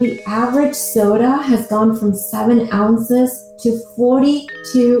The average soda has gone from 7 ounces to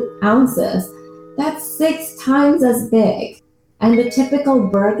 42 ounces. That's 6 times as big. And the typical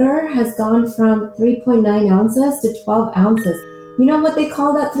burger has gone from 3.9 ounces to 12 ounces. You know what they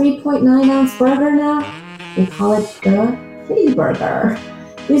call that 3.9 ounce burger now? They call it the kitty burger.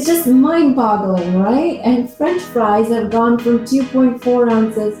 It's just mind-boggling, right? And French fries have gone from 2.4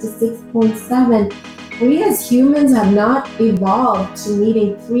 ounces to 6.7. We as humans have not evolved to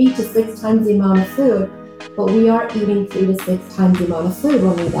needing 3 to 6 times the amount of food, but we are eating 3 to 6 times the amount of food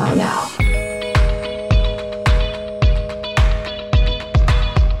when we dine out.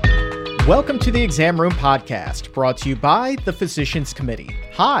 Welcome to the Exam Room Podcast, brought to you by the Physicians Committee.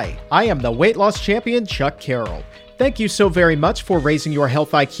 Hi, I am the weight loss champion, Chuck Carroll. Thank you so very much for raising your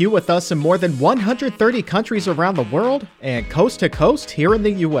health IQ with us in more than 130 countries around the world and coast to coast here in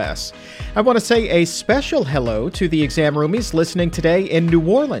the U.S. I want to say a special hello to the Exam Roomies listening today in New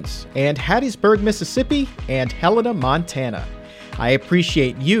Orleans and Hattiesburg, Mississippi, and Helena, Montana. I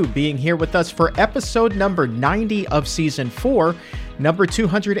appreciate you being here with us for episode number 90 of season 4, number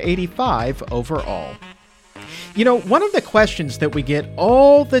 285 overall. You know, one of the questions that we get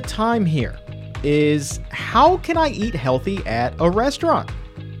all the time here is, how can I eat healthy at a restaurant?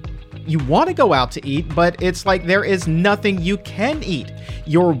 You want to go out to eat, but it's like there is nothing you can eat.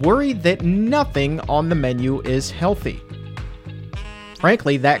 You're worried that nothing on the menu is healthy.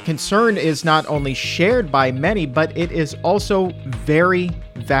 Frankly, that concern is not only shared by many, but it is also very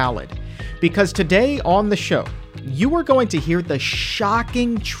valid. Because today on the show, you are going to hear the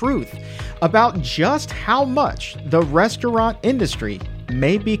shocking truth about just how much the restaurant industry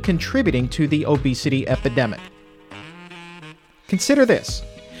may be contributing to the obesity epidemic. Consider this.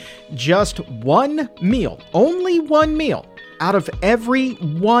 Just one meal, only one meal, out of every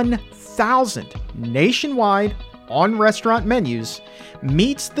 1,000 nationwide on restaurant menus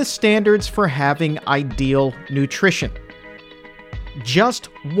meets the standards for having ideal nutrition. Just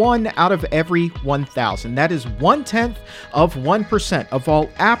 1 out of every 1,000. That is 0.1% of all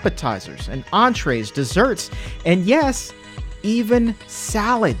appetizers and entrees, desserts, and yes, even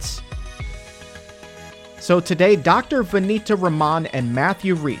salads. So today, Dr. Vanita Raman and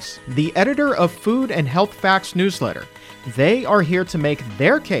Matthew Reese, the editor of Food and Health Facts newsletter, they are here to make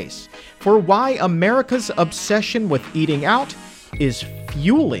their case for why America's obsession with eating out is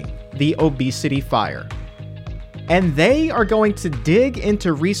fueling the obesity fire. And they are going to dig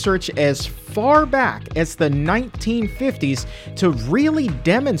into research as far back as the 1950s to really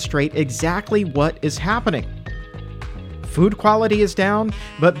demonstrate exactly what is happening. Food quality is down,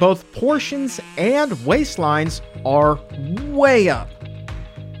 but both portions and waistlines are way up.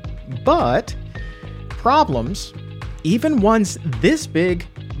 But problems, even ones this big,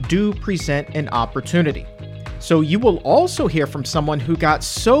 do present an opportunity. So you will also hear from someone who got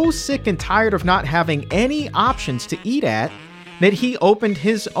so sick and tired of not having any options to eat at that he opened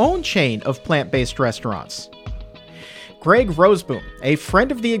his own chain of plant-based restaurants. Greg Roseboom, a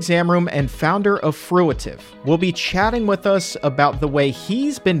friend of the Exam Room and founder of Fruitive, will be chatting with us about the way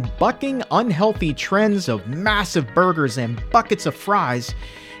he's been bucking unhealthy trends of massive burgers and buckets of fries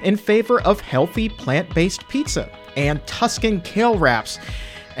in favor of healthy plant-based pizza and Tuscan kale wraps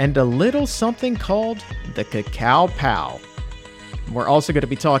and a little something called the Cacao Pow. We're also going to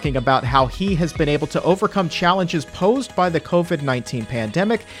be talking about how he has been able to overcome challenges posed by the COVID-19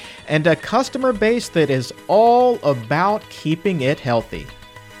 pandemic and a customer base that is all about keeping it healthy.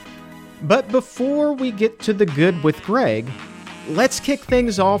 But before we get to the good with Greg, let's kick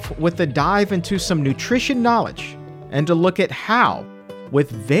things off with a dive into some nutrition knowledge and a look at how,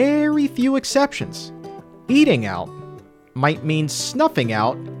 with very few exceptions, eating out might mean snuffing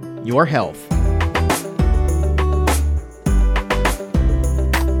out your health.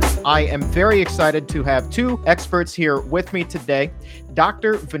 I am very excited to have two experts here with me today.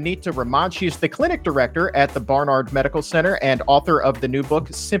 Dr. Vanita Raman, she's the clinic director at the Barnard Medical Center and author of the new book,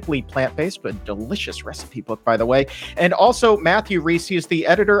 Simply Plant-Based, a delicious recipe book, by the way. And also Matthew Reese, he is the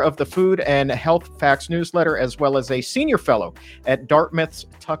editor of the Food and Health Facts newsletter, as well as a senior fellow at Dartmouth's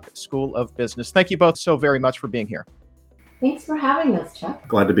Tuck School of Business. Thank you both so very much for being here. Thanks for having us, Chuck.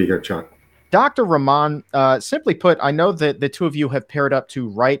 Glad to be here, Chuck. Dr. Raman, simply put, I know that the two of you have paired up to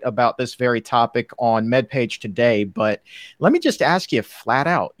write about this very topic on MedPage today, but let me just ask you flat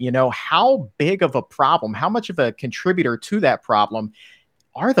out, how big of a problem, how much of a contributor to that problem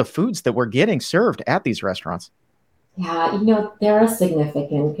are the foods that we're getting served at these restaurants? Yeah, they're a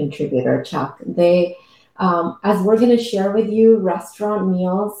significant contributor, Chuck. They, as we're going to share with you, restaurant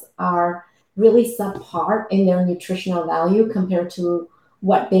meals are really subpar in their nutritional value compared to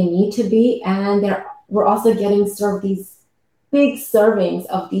what they need to be. And we're also getting served these big servings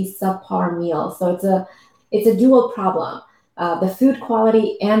of these subpar meals. So it's a dual problem. The food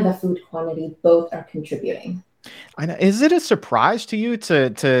quality and the food quantity both are contributing. I know. Is it a surprise to you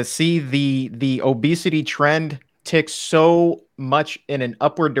to see the obesity trend tick so much in an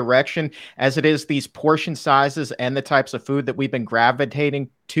upward direction as it is these portion sizes and the types of food that we've been gravitating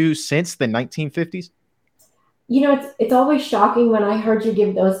to since the 1950s? It's always shocking when I heard you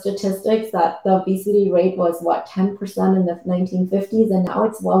give those statistics that the obesity rate was 10% in the 1950s, and now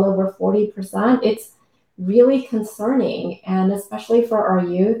it's well over 40%. It's really concerning, and especially for our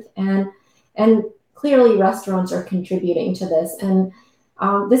youth, and clearly restaurants are contributing to this. And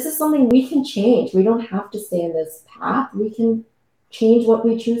this is something we can change. We don't have to stay in this path. We can change what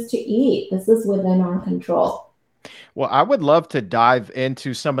we choose to eat. This is within our control. Well, I would love to dive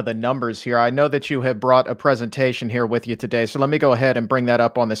into some of the numbers here. I know that you have brought a presentation here with you today, so let me go ahead and bring that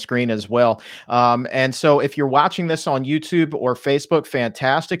up on the screen as well. And so if you're watching this on YouTube or Facebook,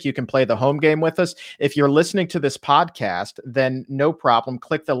 fantastic. You can play the home game with us. If you're listening to this podcast, then no problem.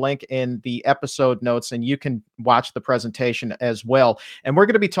 Click the link in the episode notes and you can watch the presentation as well. And we're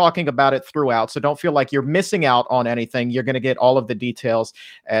going to be talking about it throughout, so don't feel like you're missing out on anything. You're going to get all of the details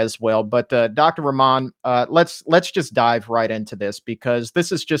as well. But Dr. Rahman, let's just dive right into this, because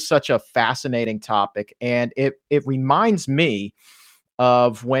this is just such a fascinating topic. And it reminds me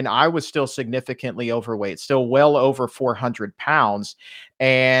of when I was still significantly overweight, still well over 400 pounds,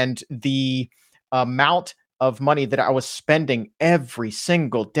 and the amount of money that I was spending every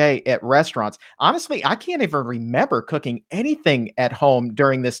single day at restaurants. Honestly, I can't even remember cooking anything at home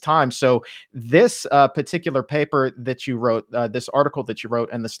during this time. So this particular paper that you wrote, this article that you wrote,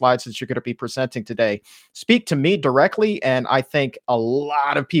 and the slides that you're going to be presenting today speak to me directly, and I think a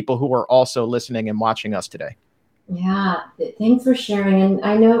lot of people who are also listening and watching us today. Yeah, thanks for sharing. And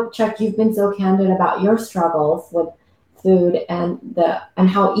I know, Chuck, you've been so candid about your struggles with food and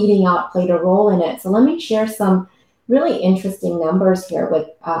how eating out played a role in it. So let me share some really interesting numbers here with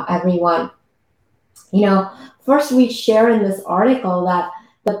everyone. First, we share in this article that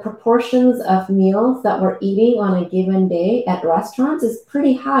the proportions of meals that we're eating on a given day at restaurants is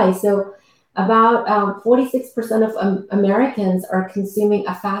pretty high. So about 46% of Americans are consuming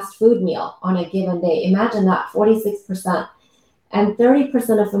a fast food meal on a given day. Imagine that, 46%. And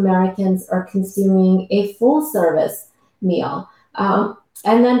 30% of Americans are consuming a full service meal. And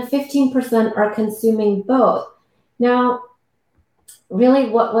then 15% are consuming both. Now, really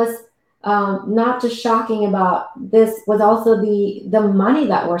what was not just shocking about this was also the money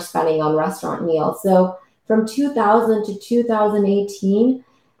that we're spending on restaurant meals. So from 2000 to 2018,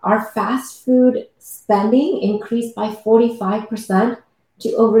 our fast food spending increased by 45%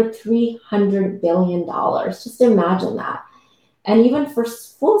 to over $300 billion. Just imagine that. And even for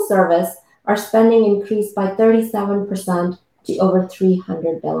full service, our spending increased by 37% to over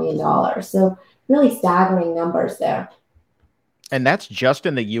 $300 billion. So really staggering numbers there. And that's just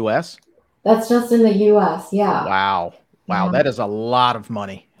in the U.S.? That's just in the U.S., yeah. Wow. Yeah. That is a lot of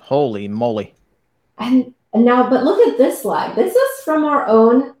money. Holy moly. And now, but look at this slide. This is from our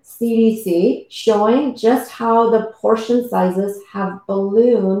own CDC, showing just how the portion sizes have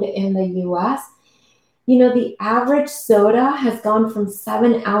ballooned in the U.S. The average soda has gone from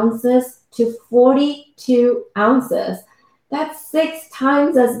 7 ounces to 42 ounces. That's 6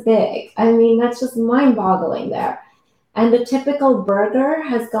 times as big. I mean, that's just mind-boggling there. And the typical burger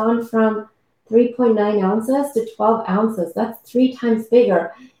has gone from 3.9 ounces to 12 ounces. That's 3 times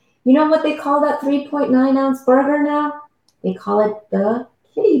bigger. You know what they call that 3.9 ounce burger now? They call it the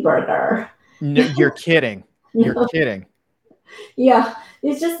kitty burger. No, you're kidding. You're kidding. Yeah,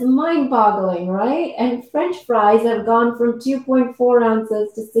 it's just mind-boggling, right? And French fries have gone from 2.4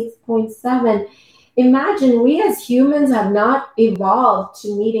 ounces to 6.7. Imagine we as humans have not evolved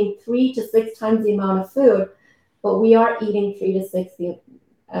to needing 3 to 6 times the amount of food, but we are eating 3 to 6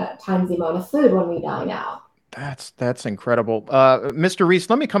 times the amount of food when we dine out. That's incredible. Mr. Reese,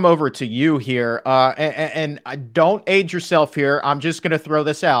 let me come over to you here. And don't age yourself here. I'm just going to throw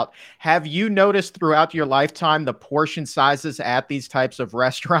this out. Have you noticed throughout your lifetime the portion sizes at these types of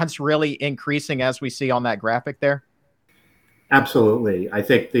restaurants really increasing as we see on that graphic there? Absolutely. I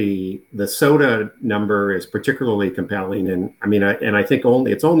think the soda number is particularly compelling. And I think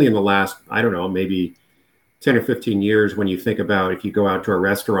it's only in the last, I don't know, maybe 10 or 15 years when you think about if you go out to a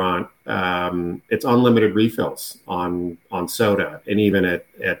restaurant, it's unlimited refills on soda. And even at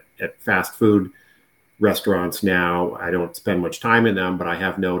fast food restaurants now, I don't spend much time in them, but I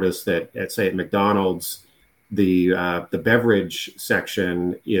have noticed that at McDonald's, the beverage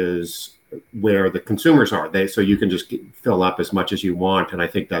section is where the consumers are. So you can just fill up as much as you want. And I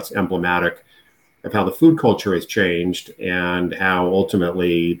think that's emblematic how the food culture has changed and how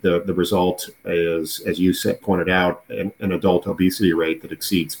ultimately the result is, as you pointed out, an adult obesity rate that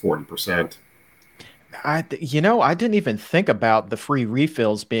exceeds 40%. I didn't even think about the free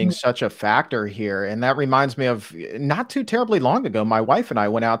refills being such a factor here. And that reminds me of not too terribly long ago, my wife and I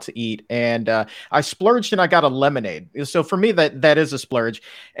went out to eat and I splurged and I got a lemonade. So for me, that is a splurge.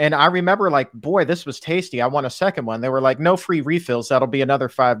 And I remember like, boy, this was tasty. I want a second one. They were like, no free refills. That'll be another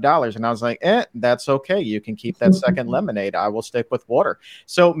 $5. And I was like, that's okay. You can keep that second lemonade. I will stick with water.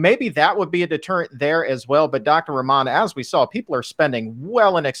 So maybe that would be a deterrent there as well. But Dr. Rahman, as we saw, people are spending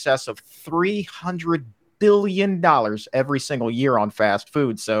well in excess of $300 billion every single year on fast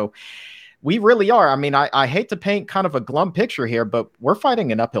food. So we really are. I mean, I hate to paint kind of a glum picture here, but we're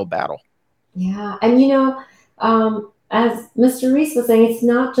fighting an uphill battle. Yeah. And, as Mr. Reese was saying, it's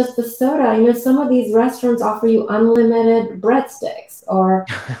not just the soda. Some of these restaurants offer you unlimited breadsticks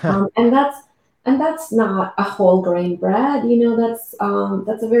and that's not a whole grain bread. That's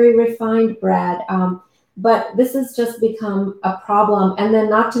a very refined bread. But this has just become a problem. And then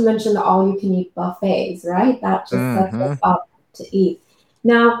not to mention the all-you-can-eat buffets, right? That just sets us up to eat.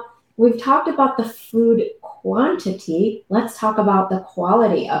 Now, we've talked about the food quantity. Let's talk about the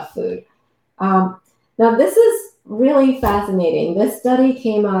quality of food. Now, this is really fascinating. This study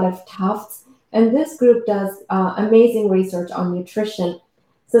came out of Tufts, and this group does amazing research on nutrition.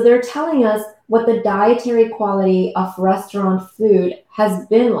 So they're telling us what the dietary quality of restaurant food has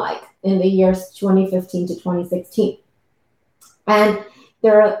been like in the years 2015 to 2016. And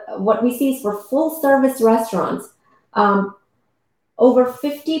what we see is for full service restaurants, over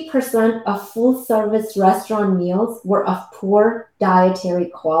 50% of full service restaurant meals were of poor dietary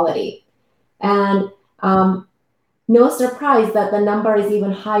quality. And no surprise that the number is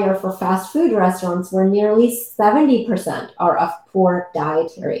even higher for fast food restaurants, where nearly 70% are of poor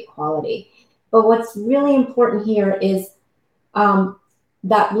dietary quality. But what's really important here is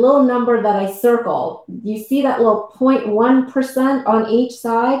that little number that I circled. You see that little 0.1% on each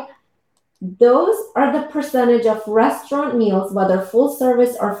side? Those are the percentage of restaurant meals, whether full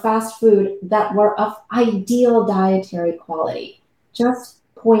service or fast food, that were of ideal dietary quality. Just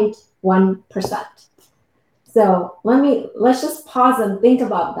 0.1%. So let's just pause and think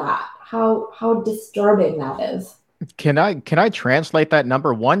about that. How disturbing that is. Can I translate that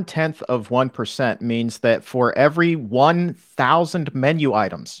number? 0.1% means that for every 1,000 menu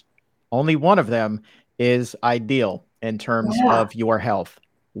items, only one of them is ideal in terms of your health.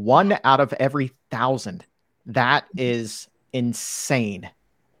 1 out of every 1,000. That is insane.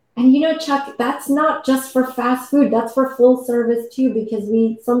 And Chuck, that's not just for fast food. That's for full service too, because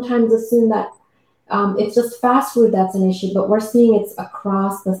we sometimes assume that it's just fast food that's an issue, but we're seeing it's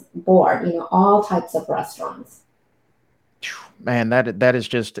across the board, all types of restaurants. Man, that is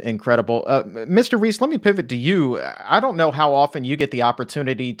just incredible. Mr. Reese, let me pivot to you. I don't know how often you get the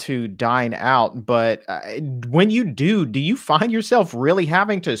opportunity to dine out, but when you do you find yourself really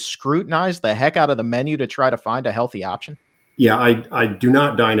having to scrutinize the heck out of the menu to try to find a healthy option? Yeah, I do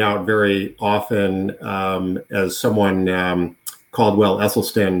not dine out very often. As someone, Caldwell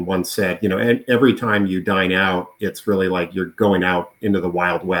Esselstyn, once said, every time you dine out, it's really like you're going out into the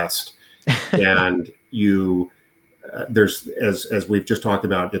Wild West. And there's, as we've just talked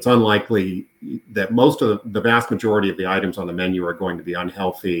about, it's unlikely that most of the vast majority of the items on the menu are going to be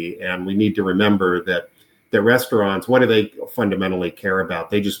unhealthy. And we need to remember that the restaurants, what do they fundamentally care about?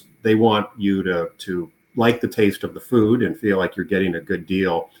 They want you to like the taste of the food and feel like you're getting a good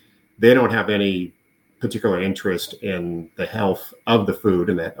deal. They don't have any particular interest in the health of the food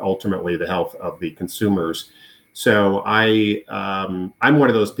and ultimately the health of the consumers. So I'm one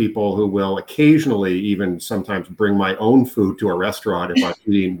of those people who will occasionally even sometimes bring my own food to a restaurant if I'm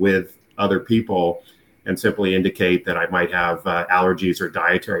eating with other people and simply indicate that I might have allergies or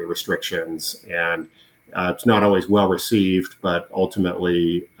dietary restrictions. And it's not always well received, but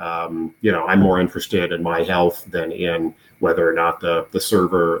ultimately, I'm more interested in my health than in whether or not the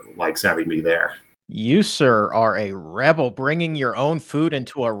server likes having me there. You, sir, are a rebel bringing your own food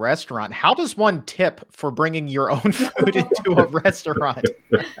into a restaurant. How does one tip for bringing your own food into a restaurant?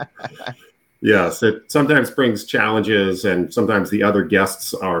 Yes, it sometimes brings challenges, and sometimes the other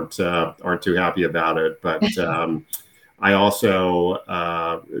guests aren't too happy about it. But I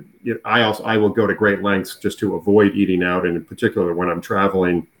will go to great lengths just to avoid eating out, and in particular when I'm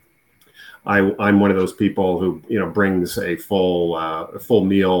traveling. I'm one of those people who brings a full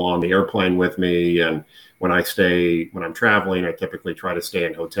meal on the airplane with me, and when I'm traveling, I typically try to stay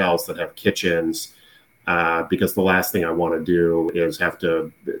in hotels that have kitchens, because the last thing I want to do is have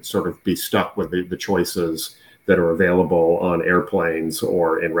to sort of be stuck with the choices that are available on airplanes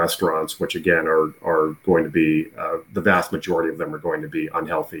or in restaurants, which again are going to be the vast majority of them are going to be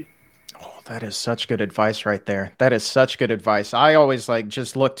unhealthy. Oh, that is such good advice right there. That is such good advice. I always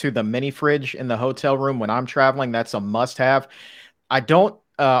just look to the mini fridge in the hotel room when I'm traveling. That's a must have. I don't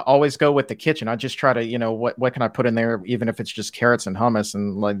always go with the kitchen. I just try to, what can I put in there, even if it's just carrots and hummus,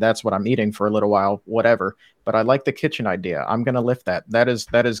 and that's what I'm eating for a little while, whatever. But I like the kitchen idea. I'm going to lift that. That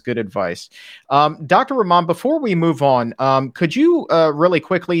is good advice. Dr. Rahman, before we move on, could you really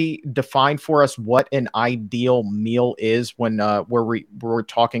quickly define for us what an ideal meal is when we're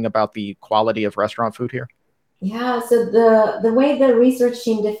talking about the quality of restaurant food here? Yeah, so the way the research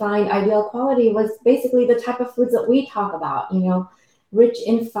team defined ideal quality was basically the type of foods that we talk about, rich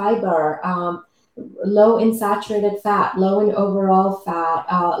in fiber, low in saturated fat, low in overall fat,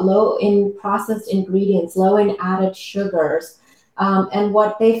 low in processed ingredients, low in added sugars. And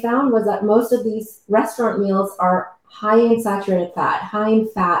what they found was that most of these restaurant meals are high in saturated fat, high in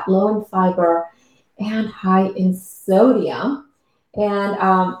fat, low in fiber, and high in sodium.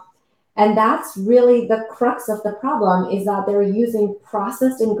 And that's really the crux of the problem, is that they're using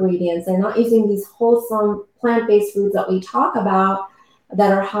processed ingredients. They're not using these wholesome plant-based foods that we talk about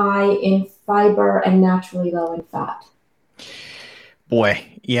that are high in fiber and naturally low in fat. Boy,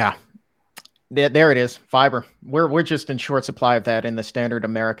 yeah. There it is, fiber. We're just in short supply of that in the standard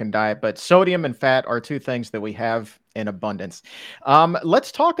American diet, but sodium and fat are two things that we have in abundance.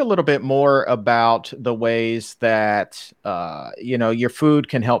 Let's talk a little bit more about the ways that your food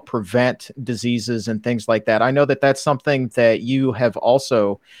can help prevent diseases and things like that. I know that that's something that you have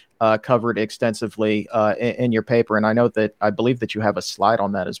also covered extensively in your paper, and I believe that you have a slide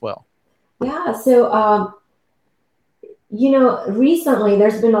on that as well. Yeah. So recently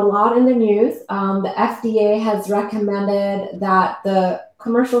there's been a lot in the news. The FDA has recommended that the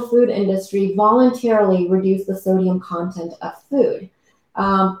commercial food industry voluntarily reduce the sodium content of food.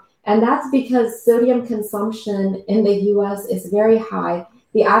 And that's because sodium consumption in the US is very high.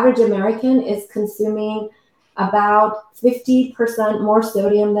 The average American is consuming about 50% more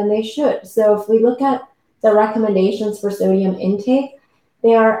sodium than they should. So if we look at the recommendations for sodium intake,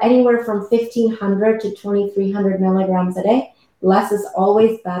 they are anywhere from 1,500 to 2,300 milligrams a day. Less is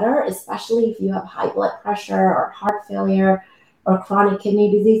always better, especially if you have high blood pressure or heart failure or chronic kidney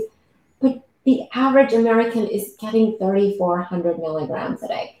disease. But the average American is getting 3,400 milligrams a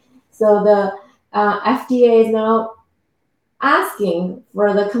day. So the FDA is now asking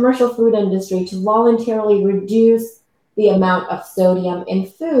for the commercial food industry to voluntarily reduce the amount of sodium in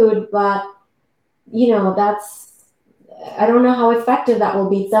food, but I don't know how effective that will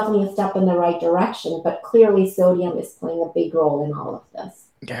be. It's definitely a step in the right direction, but clearly sodium is playing a big role in all of this.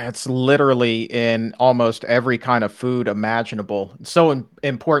 Yeah, it's literally in almost every kind of food imaginable. It's so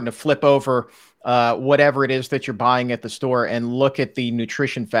important to flip over whatever it is that you're buying at the store and look at the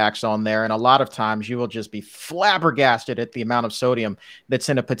nutrition facts on there. And a lot of times you will just be flabbergasted at the amount of sodium that's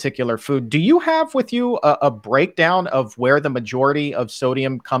in a particular food. Do you have with you a breakdown of where the majority of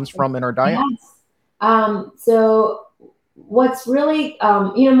sodium comes from in our diet? Yes. So what's really,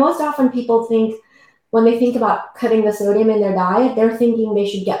 most often people think, when they think about cutting the sodium in their diet, they're thinking they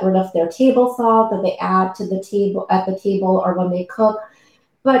should get rid of their table salt that they add to the table at the table or when they cook.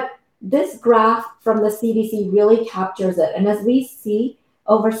 But this graph from the CDC really captures it. And as we see,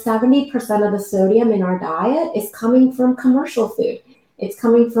 over 70% of the sodium in our diet is coming from commercial food. It's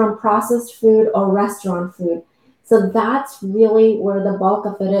coming from processed food or restaurant food. So that's really where the bulk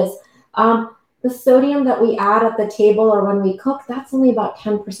of it is. The sodium that we add at the table or when we cook, that's only about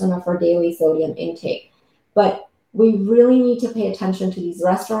 10% of our daily sodium intake. But we really need to pay attention to these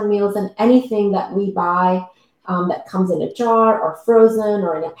restaurant meals and anything that we buy that comes in a jar or frozen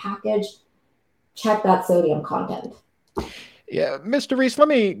or in a package. Check that sodium content. Yeah, Mr. Reese, let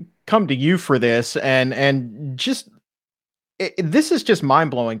me come to you for this and just this is just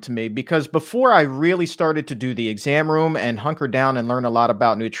mind-blowing to me, because before I really started to do the exam room and hunker down and learn a lot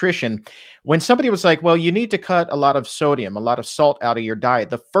about nutrition, when somebody was like, well, you need to cut a lot of sodium, a lot of salt out of your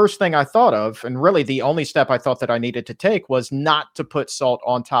diet, the first thing I thought of, and really the only step I thought that I needed to take, was not to put salt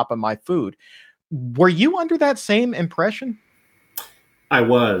on top of my food. Were you under that same impression? I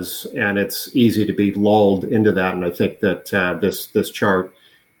was, and it's easy to be lulled into that. And I think that this chart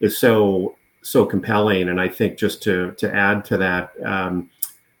is so compelling. And I think just to add to that,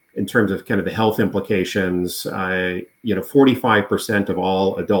 in terms of kind of the health implications, 45% of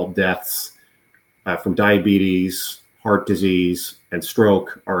all adult deaths from diabetes, heart disease, and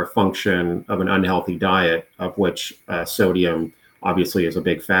stroke are a function of an unhealthy diet, of which sodium obviously is a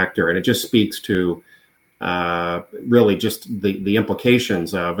big factor. And it just speaks to really just the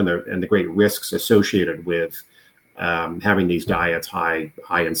implications of and the great risks associated with having these diets high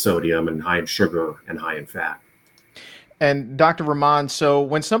in sodium and high in sugar and high in fat. And Dr. Rahman, so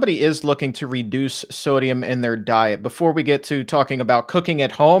when somebody is looking to reduce sodium in their diet, before we get to talking about cooking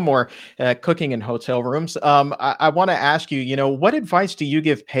at home or cooking in hotel rooms, I want to ask you, what advice do you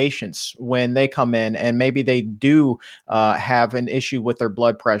give patients when they come in and maybe they do have an issue with their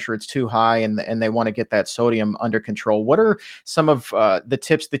blood pressure? It's too high and they want to get that sodium under control. What are some of the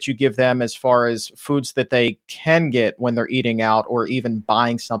tips that you give them as far as foods that they can get when they're eating out or even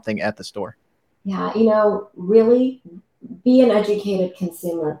buying something at the store? Yeah, really be an educated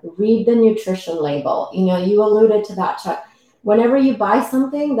consumer. Read the nutrition label. You alluded to that, Chuck. Whenever you buy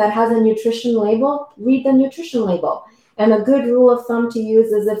something that has a nutrition label, read the nutrition label. And a good rule of thumb to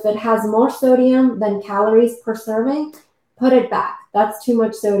use is if it has more sodium than calories per serving, put it back. That's too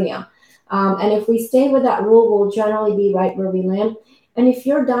much sodium. And if we stay with that rule, we'll generally be right where we land. And if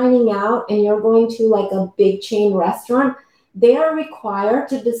you're dining out and you're going to like a big chain restaurant, they are required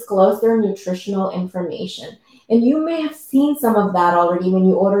to disclose their nutritional information. And you may have seen some of that already when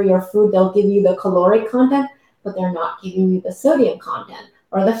you order your food. They'll give you the caloric content, but they're not giving you the sodium content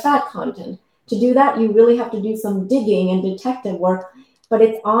or the fat content. To do that, you really have to do some digging and detective work, but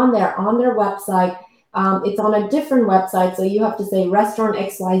it's on their website. It's on a different website, so you have to say Restaurant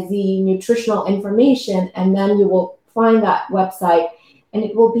XYZ nutritional information, and then you will find that website, and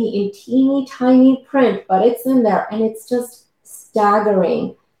it will be in teeny tiny print, but it's in there, and it's just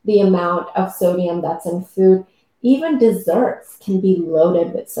staggering the amount of sodium that's in food. Even desserts can be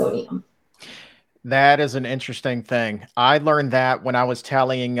loaded with sodium. That is an interesting thing. I learned that when I was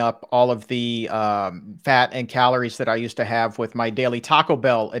tallying up all of the fat and calories that I used to have with my daily Taco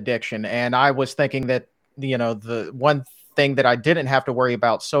Bell addiction. And I was thinking that, the one thing that I didn't have to worry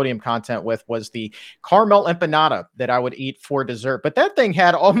about sodium content with was the caramel empanada that I would eat for dessert. But that thing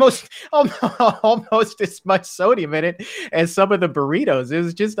had almost as much sodium in it as some of the burritos. It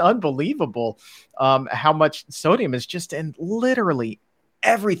was just unbelievable how much sodium is just in literally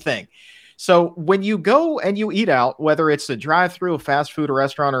everything. So when you go and you eat out, whether it's a drive-through, a fast food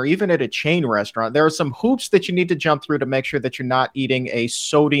restaurant, or even at a chain restaurant, there are some hoops that you need to jump through to make sure that you're not eating a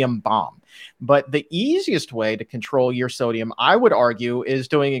sodium bomb. But the easiest way to control your sodium, I would argue, is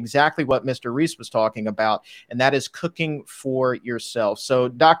doing exactly what Mr. Reese was talking about, and that is cooking for yourself. So,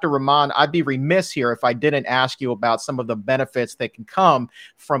 Dr. Rahman, I'd be remiss here if I didn't ask you about some of the benefits that can come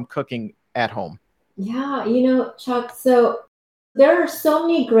from cooking at home. Yeah, Chuck, so there are so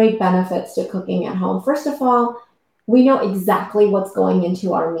many great benefits to cooking at home. First of all, we know exactly what's going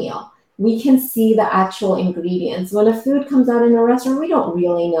into our meal. We can see the actual ingredients. When a food comes out in a restaurant, we don't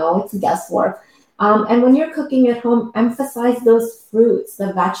really know. It's guesswork. And when you're cooking at home, emphasize those fruits,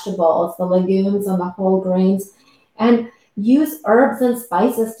 the vegetables, the legumes, and the whole grains. And use herbs and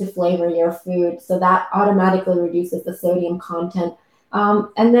spices to flavor your food. So that automatically reduces the sodium content.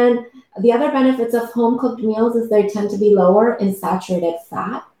 And then the other benefits of home-cooked meals is they tend to be lower in saturated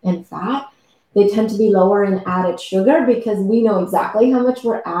fat and fat. They tend to be lower in added sugar because we know exactly how much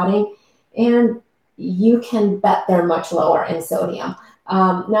we're adding, and you can bet they're much lower in sodium.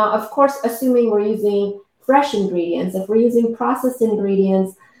 Now, of course, assuming we're using fresh ingredients, if we're using processed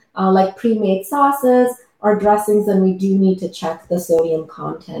ingredients like pre-made sauces or dressings, then we do need to check the sodium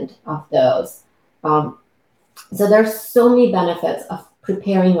content of those. So there's so many benefits of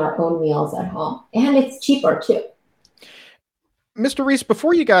preparing our own meals at home, and it's cheaper too. Mr. Reese,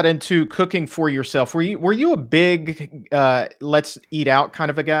 before you got into cooking for yourself, were you a big let's eat out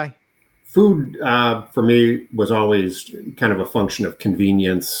kind of a guy? Food for me was always kind of a function of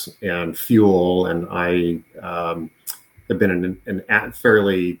convenience and fuel, and I have been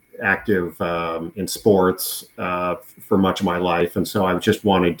fairly active in sports for much of my life, and so I just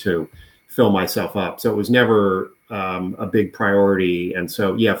wanted to fill myself up. So it was never a big priority. And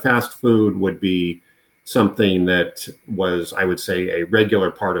so, fast food would be something that was, I would say, a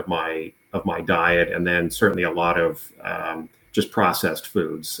regular part of my diet. And then certainly a lot of just processed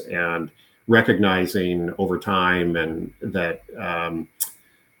foods, and recognizing over time and that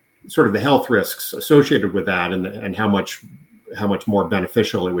sort of the health risks associated with that, and how much more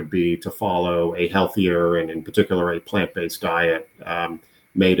beneficial it would be to follow a healthier and in particular a plant-based diet.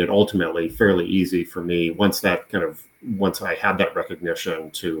 Made it ultimately fairly easy for me once I had that recognition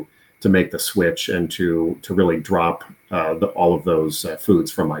to make the switch and to really drop all of those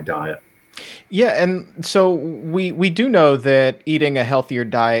foods from my diet. Yeah, and so we do know that eating a healthier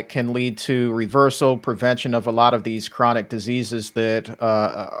diet can lead to reversal, prevention of a lot of these chronic diseases that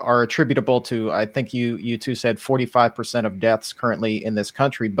are attributable to, I think you two said 45% of deaths currently in this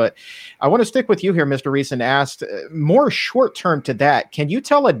country. But I want to stick with you here, Mr. Reese, and ask more short term to that. Can you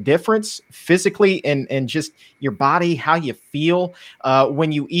tell a difference physically in just your body, how you feel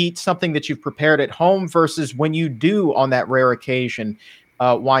when you eat something that you've prepared at home versus when you do on that rare occasion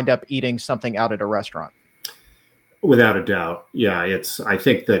wind up eating something out at a restaurant? Without a doubt. Yeah. I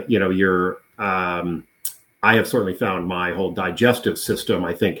think that, I have certainly found my whole digestive system,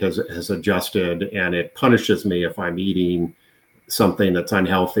 I think has adjusted, and it punishes me if I'm eating something that's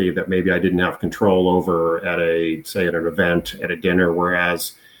unhealthy that maybe I didn't have control over at at an event, at a dinner.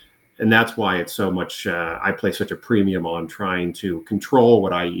 And that's why it's so much, I place such a premium on trying to control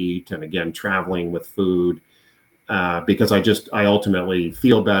what I eat. And again, traveling with food, because I ultimately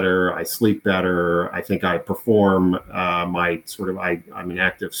feel better. I sleep better. I think I perform I'm an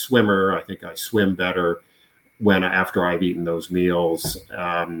active swimmer. I think I swim better after I've eaten those meals.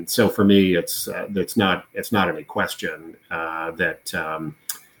 So for me, it's not any question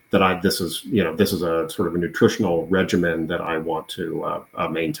this is a sort of a nutritional regimen that I want to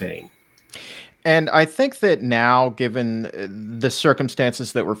maintain. And I think that now, given the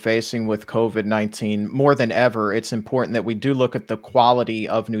circumstances that we're facing with COVID-19, more than ever, it's important that we do look at the quality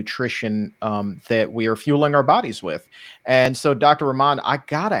of nutrition that we are fueling our bodies with. And so, Dr. Rahman, I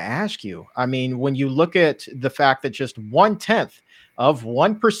got to ask you, I mean, when you look at the fact that just 1/10 of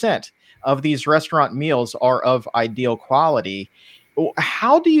 1% of these restaurant meals are of ideal quality,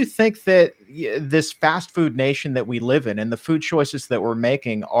 how do you think that this fast food nation that we live in and the food choices that we're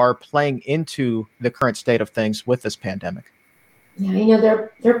making are playing into the current state of things with this pandemic? Yeah,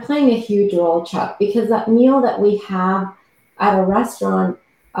 they're playing a huge role, Chuck, because that meal that we have at a restaurant,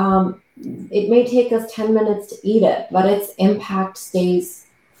 it may take us 10 minutes to eat it, but its impact stays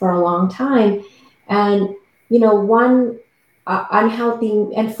for a long time. And, one unhealthy,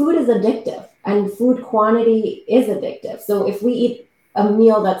 and food is addictive, and food quantity is addictive. So if we eat a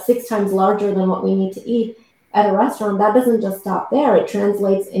meal that's 6 times larger than what we need to eat at a restaurant, that doesn't just stop there. It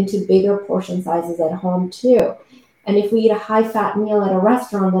translates into bigger portion sizes at home too. And if we eat a high fat meal at a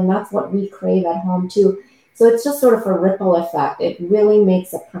restaurant, then that's what we crave at home too. So it's just sort of a ripple effect. It really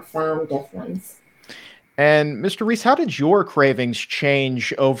makes a profound difference. And Mr. Reese, how did your cravings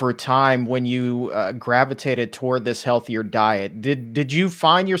change over time when you gravitated toward this healthier diet? Did you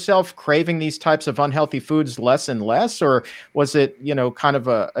find yourself craving these types of unhealthy foods less and less, or was it, kind of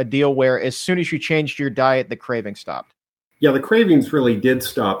a deal where as soon as you changed your diet, the craving stopped? Yeah, the cravings really did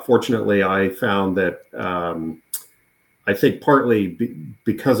stop. Fortunately, I found that I think partly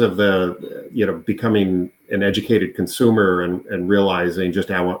because of the, becoming an educated consumer and realizing just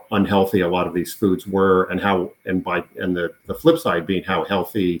how unhealthy a lot of these foods were, and the flip side being how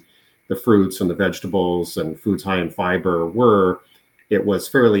healthy the fruits and the vegetables and foods high in fiber were, it was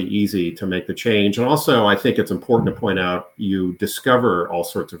fairly easy to make the change. And also, I think it's important to point out, you discover all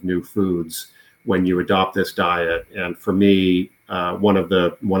sorts of new foods when you adopt this diet. And for me, one of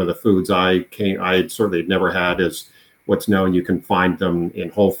the foods I certainly never had is what's known. You can find them in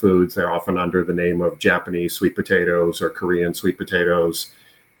Whole Foods. They're often under the name of Japanese sweet potatoes or Korean sweet potatoes.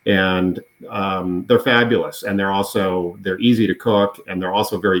 And they're fabulous. And they're easy to cook, and they're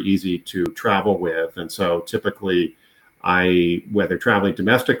also very easy to travel with. And so typically whether traveling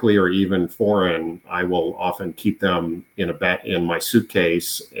domestically or even foreign, I will often keep them in my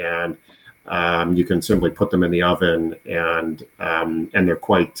suitcase, and you can simply put them in the oven, and they're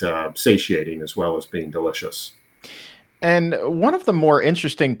quite satiating as well as being delicious. And one of the more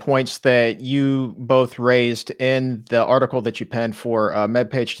interesting points that you both raised in the article that you penned for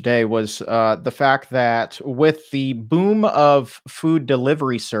MedPage Today was the fact that with the boom of food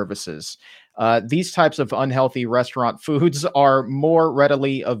delivery services, these types of unhealthy restaurant foods are more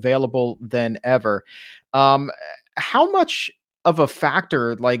readily available than ever. How much of a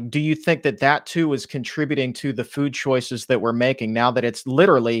factor, do you think that too is contributing to the food choices that we're making now that it's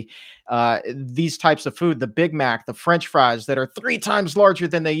literally these types of food, the Big Mac, the French fries that are 3 times larger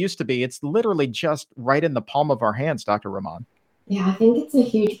than they used to be? It's literally just right in the palm of our hands, Dr. Rahman. Yeah, I think it's a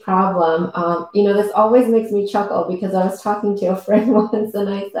huge problem. This always makes me chuckle, because I was talking to a friend once and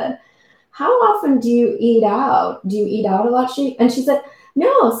I said, how often do you eat out? Do you eat out a lot? And she said,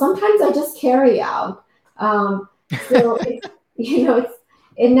 no, sometimes I just carry out. So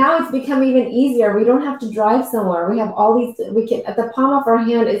and now it's become even easier. We don't have to drive somewhere. We have all these, at the palm of our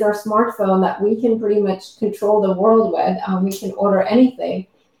hand is our smartphone that we can pretty much control the world with. We can order anything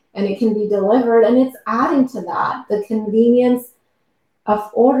and it can be delivered, and it's adding to that. The convenience of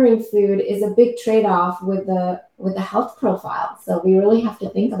ordering food is a big trade-off with the health profile. So we really have to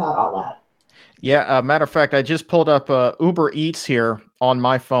think about all that. Yeah, matter of fact, I just pulled up Uber Eats here on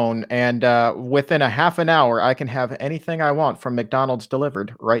my phone, and within a half an hour, I can have anything I want from McDonald's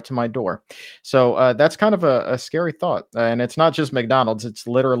delivered right to my door. So that's kind of a scary thought. And it's not just McDonald's, it's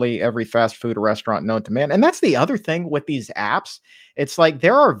literally every fast food restaurant known to man. And that's the other thing with these apps. It's like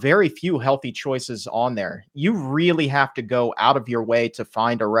there are very few healthy choices on there. You really have to go out of your way to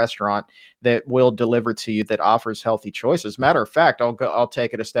find a restaurant that will deliver to you that offers healthy choices. Matter of fact, I'll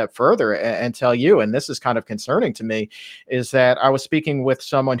take it a step further and tell you, and this is kind of concerning to me, is that I was speaking with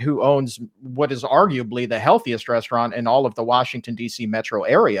someone who owns what is arguably the healthiest restaurant in all of the Washington, D.C. metro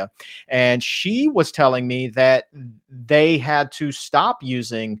area. And she was telling me that they had to stop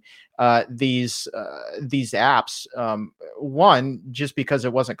using these apps. One, just because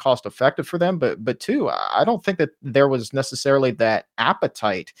it wasn't cost effective for them, but two, I don't think that there was necessarily that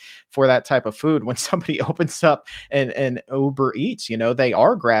appetite for that type of food when somebody opens up and Uber Eats. They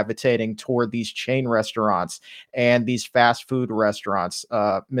are gravitating toward these chain restaurants and these fast food restaurants.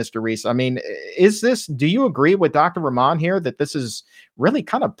 Mr. Reese, I mean, do you agree with Dr. Rahman here that this is really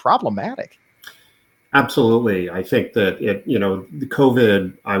kind of problematic? Absolutely. I think that the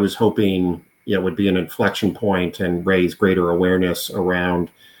COVID, I was hoping, would be an inflection point and raise greater awareness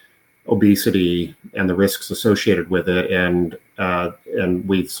around obesity and the risks associated with it. And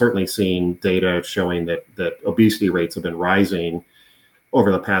we've certainly seen data showing that obesity rates have been rising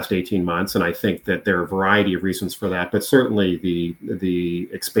over the past 18 months. And I think that there are a variety of reasons for that, but certainly the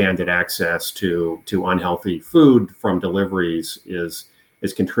expanded access to unhealthy food from deliveries is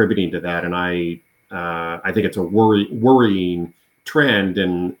contributing to that. And I think it's a worrying trend,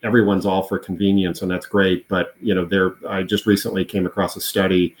 and everyone's all for convenience, and that's great. But I just recently came across a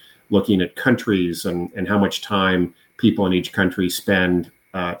study looking at countries and how much time people in each country spend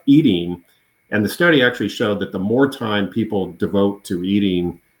eating, and the study actually showed that the more time people devote to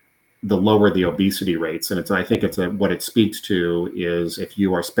eating, the lower the obesity rates. And I think what it speaks to is if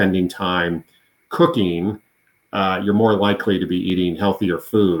you are spending time cooking, you're more likely to be eating healthier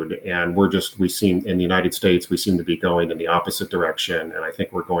food. And we seem in the United States, we seem to be going in the opposite direction. And I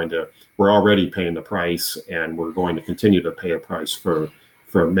think we're already paying the price, and we're going to continue to pay a price for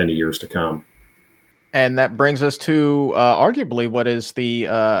many years to come. And that brings us to arguably what is the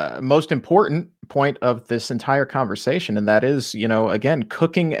most important point of this entire conversation. And that is, again,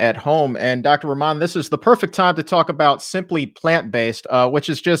 cooking at home. And Dr. Rahman, this is the perfect time to talk about Simply Plant-Based, which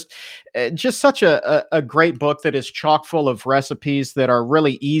is just such a great book that is chock full of recipes that are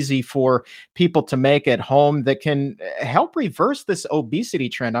really easy for people to make at home that can help reverse this obesity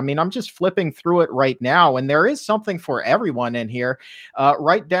trend. I mean, I'm just flipping through it right now, and there is something for everyone in here,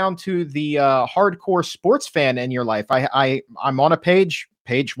 right down to the hardcore sports fan in your life. I'm on a page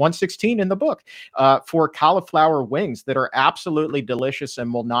 116 in the book for cauliflower wings that are absolutely delicious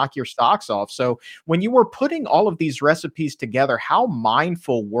and will knock your socks off. So when you were putting all of these recipes together, how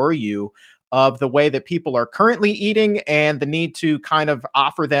mindful were you of the way that people are currently eating and the need to kind of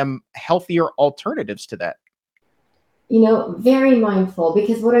offer them healthier alternatives to that? Very mindful,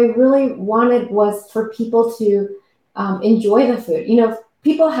 because what I really wanted was for people to enjoy the food.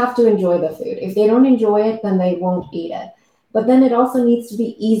 People have to enjoy the food. If they don't enjoy it, then they won't eat it. But then it also needs to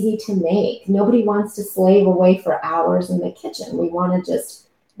be easy to make. Nobody wants to slave away for hours in the kitchen. We want to just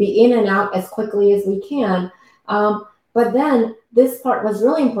be in and out as quickly as we can. But then this part was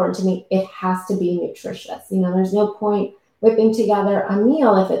really important to me. It has to be nutritious. There's no point whipping together a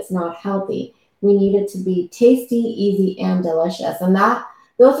meal if it's not healthy. We need it to be tasty, easy, and delicious. And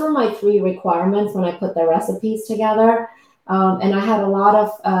those were my 3 requirements when I put the recipes together. And I had a lot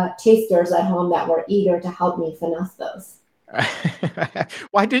of tasters at home that were eager to help me finesse those.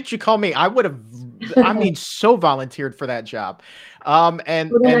 Why didn't you call me? I would have, so volunteered for that job.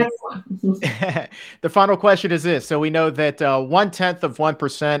 The final question is this. So we know that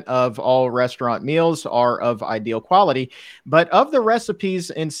 0.1% of all restaurant meals are of ideal quality, but of the recipes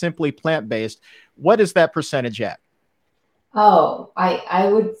in Simply Plant-Based, what is that percentage at? Oh, I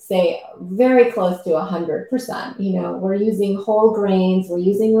would say very close to 100%. We're using whole grains, we're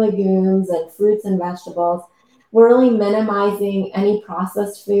using legumes and fruits and vegetables. We're really minimizing any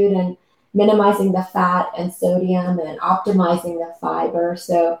processed food and minimizing the fat and sodium and optimizing the fiber.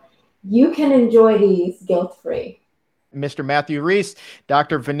 So you can enjoy these guilt-free. Mr. Matthew Reese,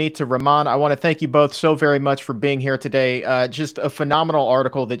 Dr. Vanita Rahman. I want to thank you both so very much for being here today. Just a phenomenal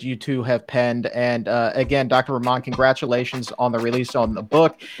article that you two have penned. And again, Dr. Rahman, congratulations on the release on the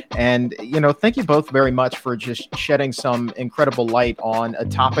book. And, thank you both very much for just shedding some incredible light on a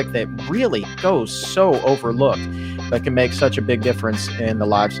topic that really goes so overlooked, but can make such a big difference in the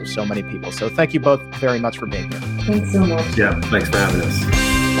lives of so many people. So thank you both very much for being here. Thanks so much. Yeah, thanks for having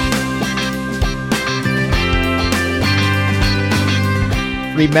us.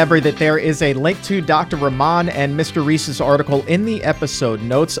 Remember that there is a link to Dr. Rahman and Mr. Reese's article in the episode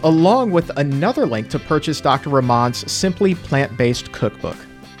notes, along with another link to purchase Dr. Rahman's Simply Plant-Based Cookbook.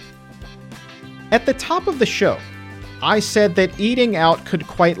 At the top of the show, I said that eating out could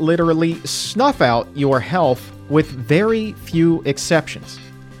quite literally snuff out your health with very few exceptions.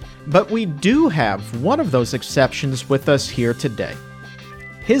 But we do have one of those exceptions with us here today.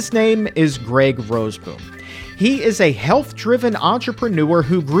 His name is Greg Roseboom. He is a health-driven entrepreneur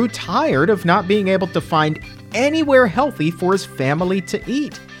who grew tired of not being able to find anywhere healthy for his family to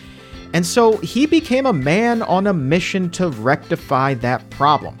eat. And so he became a man on a mission to rectify that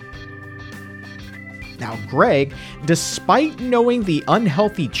problem. Now, Greg, despite knowing the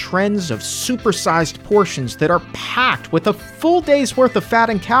unhealthy trends of supersized portions that are packed with a full day's worth of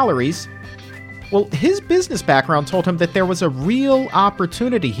fat and calories, well, his business background told him that there was a real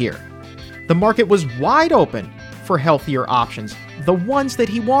opportunity here. The market was wide open for healthier options, the ones that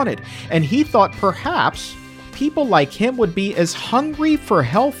he wanted, and he thought perhaps people like him would be as hungry for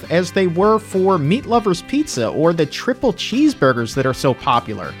health as they were for Meat Lover's Pizza or the triple cheeseburgers that are so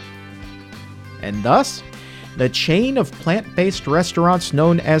popular. And thus, the chain of plant-based restaurants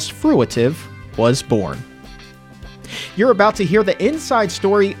known as Fruitive was born. You're about to hear the inside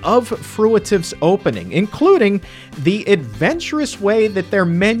story of Fruitive's opening, including the adventurous way that their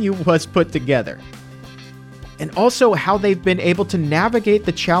menu was put together, and also how they've been able to navigate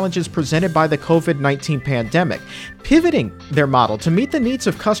the challenges presented by the COVID-19 pandemic, pivoting their model to meet the needs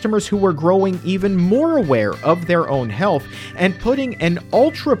of customers who were growing even more aware of their own health and putting an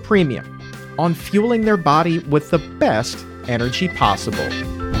ultra premium on fueling their body with the best energy possible.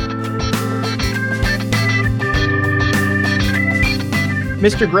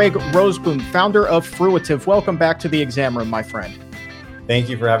 Mr. Greg Roseboom, founder of Fruitive, welcome back to the exam room, my friend. Thank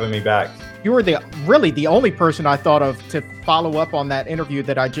you for having me back. You were really the only person I thought of to follow up on that interview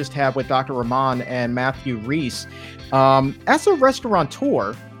that I just had with Dr. Rahman and Matthew Reese. As a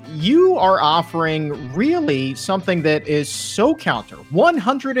restaurateur, you are offering really something that is so counter,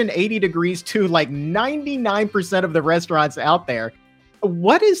 180 degrees to like 99% of the restaurants out there.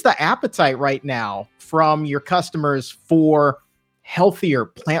 What is the appetite right now from your customers for healthier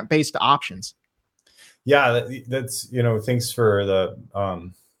plant-based options? Yeah, that's, thanks for the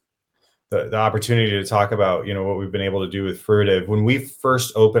opportunity to talk about, what we've been able to do with Fruitive. When we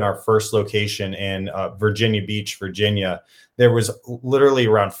first opened our first location in Virginia Beach, Virginia, there was literally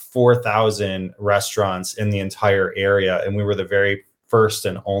around 4,000 restaurants in the entire area. And we were the very first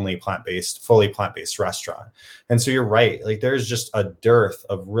and only fully plant-based restaurant. And so you're right, like there's just a dearth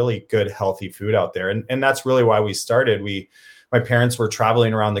of really good, healthy food out there. And that's really why we started. My parents were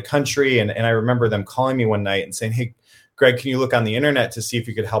traveling around the country, and I remember them calling me one night and saying, "Hey, Greg, can you look on the internet to see if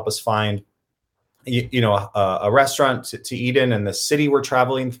you could help us find, a restaurant to eat in the city we're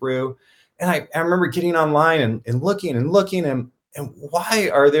traveling through?" And I remember getting online and looking and why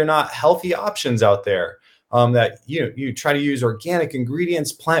are there not healthy options out there that you try to use organic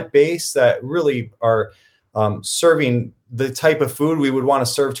ingredients, plant-based, that really are serving the type of food we would want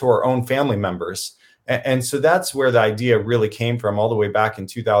to serve to our own family members. And so that's where the idea really came from, all the way back in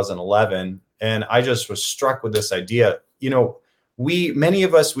 2011. And I just was struck with this idea. Many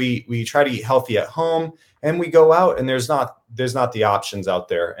of us, we try to eat healthy at home, and we go out and there's not the options out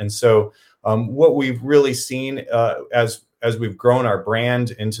there. And so what we've really seen as we've grown our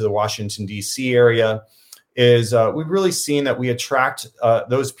brand into the Washington, D.C. area is we've really seen that we attract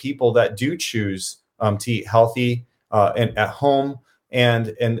those people that do choose to eat healthy and at home,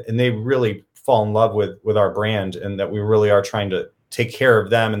 and they really fall in love with our brand, and that we really are trying to take care of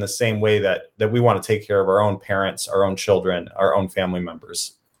them in the same way that we want to take care of our own parents, our own children, our own family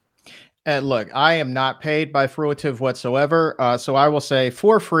members. And look, I am not paid by Fruitive whatsoever. So I will say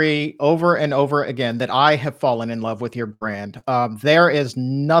for free over and over again that I have fallen in love with your brand. There is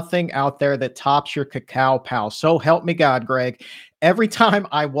nothing out there that tops your Cacao Pal. So help me God, Greg. Every time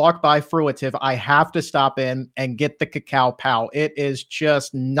I walk by Fruitive, I have to stop in and get the Cacao Pal. It is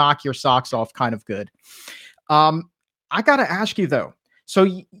just knock your socks off kind of good. I got to ask you though. So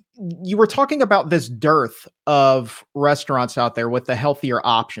you were talking about this dearth of restaurants out there with the healthier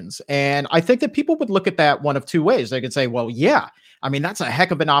options. And I think that people would look at that one of two ways. They could say, well, yeah, I mean, that's a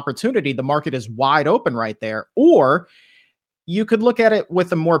heck of an opportunity. The market is wide open right there. Or you could look at it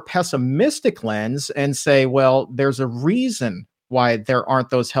with a more pessimistic lens and say, well, there's a reason why there aren't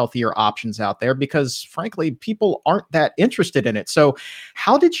those healthier options out there, because frankly, people aren't that interested in it. So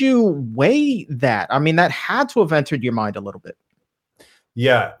how did you weigh that? I mean, that had to have entered your mind a little bit.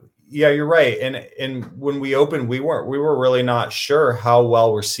 Yeah, you're right. And when we opened, we were really not sure how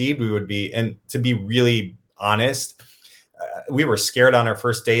well received we would be. And to be really honest, we were scared on our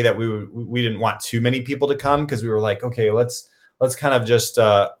first day that we didn't want too many people to come, because we were like, okay, let's kind of just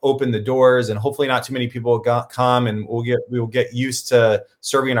open the doors and hopefully not too many people come, and we'll get used to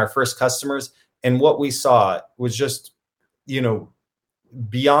serving our first customers. And what we saw was just,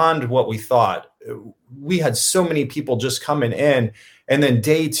 beyond what we thought. We had so many people just coming in. And then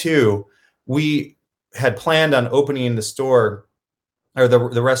day 2, we had planned on opening the store or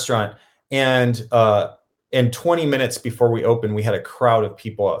the restaurant. And 20 minutes before we opened, we had a crowd of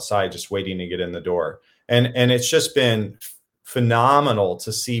people outside just waiting to get in the door. And it's just been phenomenal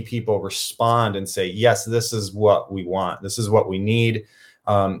to see people respond and say, yes, this is what we want. This is what we need.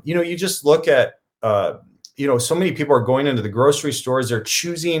 You just look at, so many people are going into the grocery stores. They're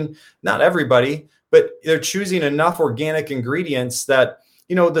choosing, not everybody, but they're choosing enough organic ingredients that,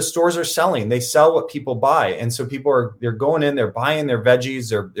 the stores are selling. They sell what people buy. And so they're going in, they're buying their veggies,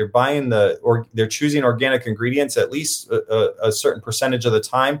 they're buying they're choosing organic ingredients at least a certain percentage of the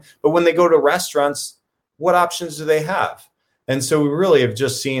time. But when they go to restaurants, what options do they have? And so we really have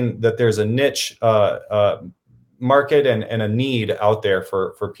just seen that there's a niche market and a need out there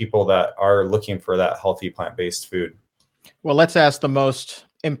for people that are looking for that healthy plant-based food. Well, let's ask the most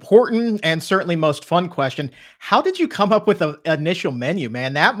important and certainly most fun question. How did you come up with an initial menu,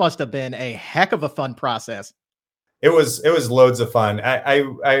 man? That must have been a heck of a fun process. It was loads of fun.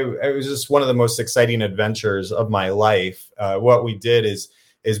 It was just one of the most exciting adventures of my life. What we did is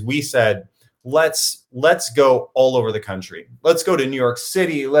we said, let's go all over the country. Let's go to New York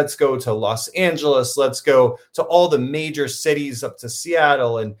City. Let's go to Los Angeles. Let's go to all the major cities up to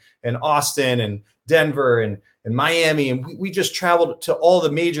Seattle and Austin and Denver and Miami. And we just traveled to all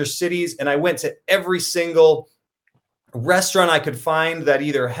the major cities. And I went to every single restaurant I could find that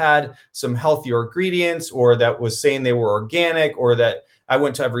either had some healthier ingredients or that was saying they were organic, or that I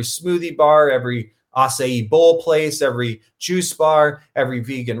went to every smoothie bar, every acai bowl place, every juice bar, every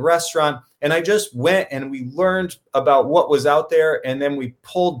vegan restaurant. And I just went and we learned about what was out there. And then we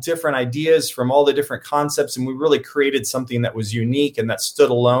pulled different ideas from all the different concepts. And we really created something that was unique and that stood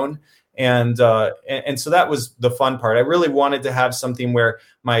alone. And so that was the fun part. I really wanted to have something where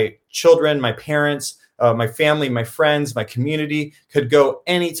my children, my parents, my family, my friends, my community could go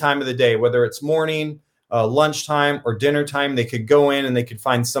any time of the day, whether it's morning, lunchtime, or dinner time. They could go in and they could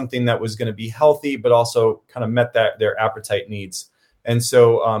find something that was going to be healthy, but also kind of met their appetite needs. And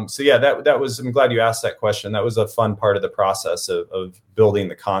so yeah, that was, I'm glad you asked that question. That was a fun part of the process of building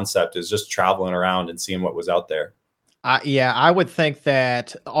the concept, is just traveling around and seeing what was out there. Yeah, I would think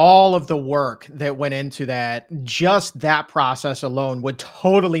that all of the work that went into that, just that process alone would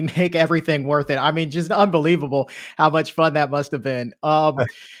totally make everything worth it. I mean, just unbelievable how much fun that must have been.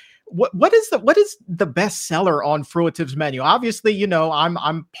 What is the best seller on Fruitive's menu? Obviously,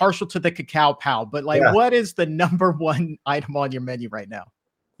 I'm partial to the Cacao Pal, but what is the number one item on your menu right now?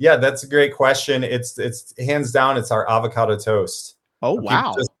 Yeah, that's a great question. It's hands down, it's our avocado toast. Oh,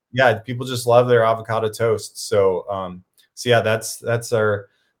 wow. People just love their avocado toast. So yeah, that's our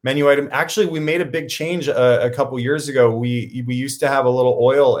menu item. Actually, we made a big change a couple years ago. We used to have a little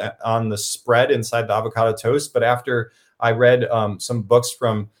oil on the spread inside the avocado toast, but after I read some books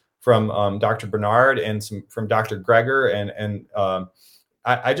from Dr. Bernard and some from Dr. Greger, and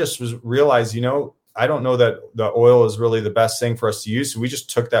I just realized, I don't know that the oil is really the best thing for us to use. So we just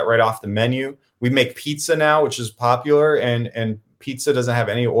took that right off the menu. We make pizza now, which is popular, and pizza doesn't have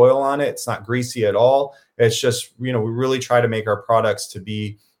any oil on it. It's not greasy at all. It's just, we really try to make our products to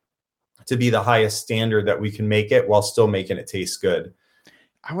be the highest standard that we can make it while still making it taste good.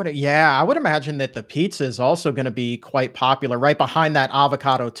 I would imagine that the pizza is also going to be quite popular right behind that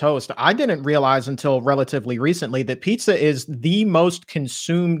avocado toast. I didn't realize until relatively recently that pizza is the most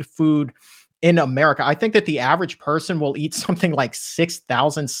consumed food in America. I think that the average person will eat something like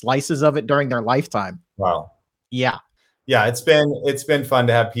 6,000 slices of it during their lifetime. Wow. Yeah. Yeah, it's been fun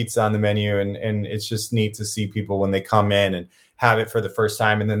to have pizza on the menu, and it's just neat to see people when they come in and have it for the first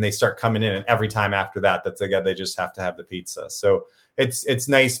time, and then they start coming in, and every time after that, they just have to have the pizza. So it's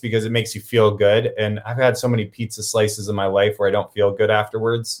nice because it makes you feel good. And I've had so many pizza slices in my life where I don't feel good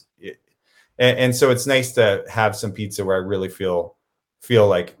afterwards. and so it's nice to have some pizza where I really feel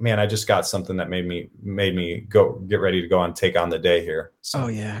like, man, I just got something that made me go get ready to go and take on the day here. So. Oh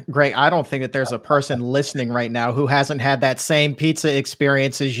yeah, Greg. I don't think that there's a person listening right now who hasn't had that same pizza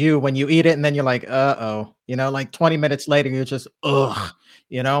experience as you when you eat it and then you're like, uh-oh, like 20 minutes later you're just ugh,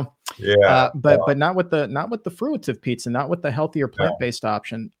 Yeah. But not with the fruitive pizza, not with the healthier plant-based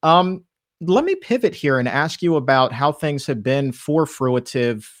option. Let me pivot here and ask you about how things have been for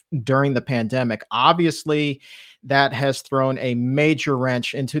fruitive during the pandemic. Obviously, that has thrown a major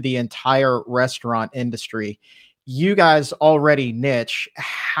wrench into the entire restaurant industry. You guys already niche.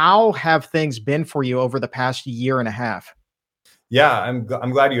 How have things been for you over the past year and a half? Yeah, I'm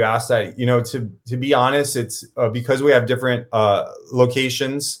glad you asked that. To be honest, it's because we have different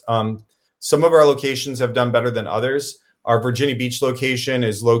locations. Some of our locations have done better than others. Our Virginia Beach location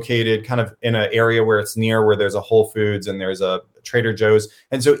is located kind of in an area where it's near where there's a Whole Foods and there's a Trader Joe's.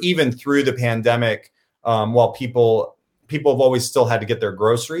 And so even through the pandemic, while people have always still had to get their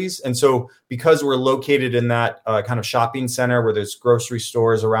groceries. And so because we're located in that kind of shopping center where there's grocery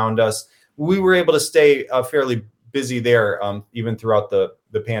stores around us, we were able to stay fairly busy there even throughout the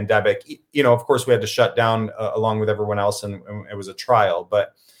pandemic. Of course, we had to shut down along with everyone else, and it was a trial.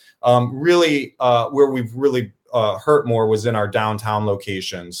 But really, where we've really hurt more was in our downtown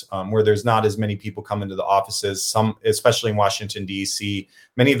locations, where there's not as many people coming to the offices. Some, especially in Washington, D.C.,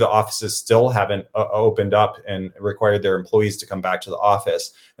 many of the offices still haven't opened up and required their employees to come back to the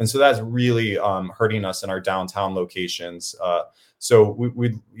office. And so that's really hurting us in our downtown locations. So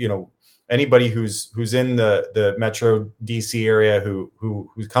we anybody who's in the Metro DC area who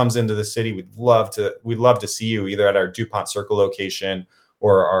comes into the city, we'd love to see you either at our DuPont Circle location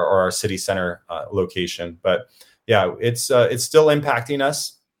or our city center location. But yeah, it's still impacting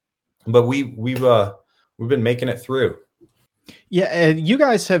us, but we've been making it through. Yeah, and you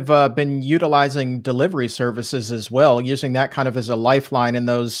guys have been utilizing delivery services as well, using that kind of as a lifeline in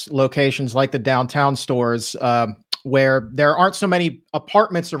those locations like the downtown stores, where there aren't so many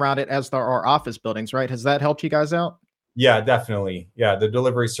apartments around it as there are office buildings, right? Has that helped you guys out? Yeah, definitely. Yeah, the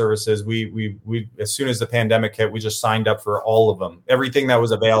delivery services, we as soon as the pandemic hit, we just signed up for all of them, everything that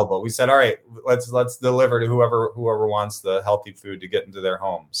was available. We said, all right, let's deliver to whoever wants the healthy food to get into their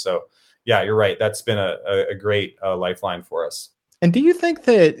home. So yeah, you're right. That's been a great lifeline for us. And do you think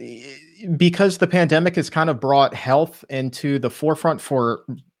that because the pandemic has kind of brought health into the forefront for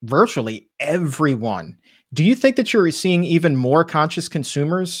virtually everyone, do you think that you're seeing even more conscious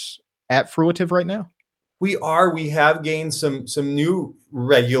consumers at Fruitive right now? We have gained some new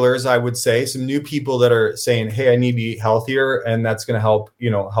regulars, I would say, some new people that are saying, hey, I need to eat healthier. And that's going to help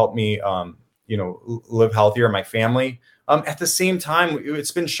me, live healthier, my family. At the same time,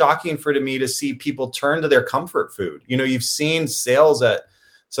 it's been shocking for me to see people turn to their comfort food. You've seen sales at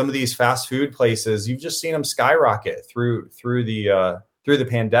some of these fast food places. You've just seen them skyrocket through the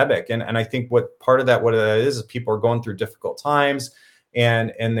pandemic. And I think what that is people are going through difficult times.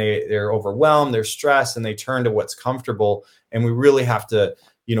 And they're overwhelmed, they're stressed, and they turn to what's comfortable. And we really have to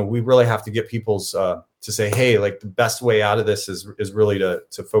get people's to say, hey, like the best way out of this is really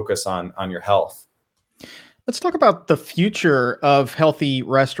to focus on your health. Let's talk about the future of healthy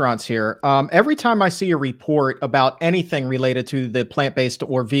restaurants here. Every time I see a report about anything related to the plant-based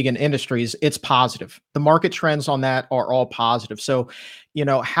or vegan industries, it's positive. The market trends on that are all positive. So,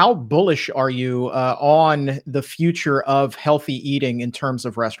 how bullish are you on the future of healthy eating in terms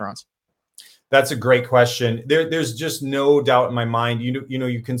of restaurants? That's a great question. There's just no doubt in my mind.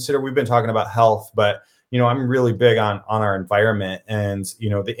 You consider, we've been talking about health, but I'm really big on our environment and,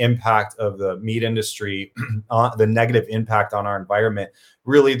 the impact of the meat industry, the negative impact on our environment.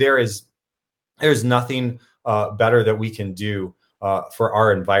 Really, there's nothing better that we can do for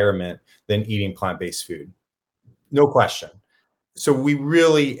our environment than eating plant-based food. No question. So we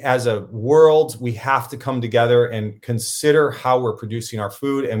really, as a world, we have to come together and consider how we're producing our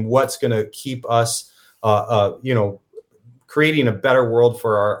food and what's going to keep us, creating a better world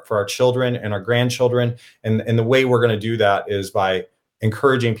for our children and our grandchildren. And the way we're going to do that is by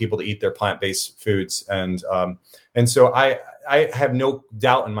encouraging people to eat their plant-based foods. And so I have no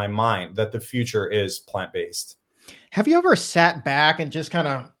doubt in my mind that the future is plant-based. Have you ever sat back and just kind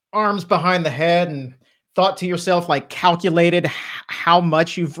of arms behind the head and thought to yourself, like calculated how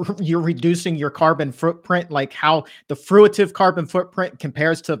much you're reducing your carbon footprint, like how the Fruitive carbon footprint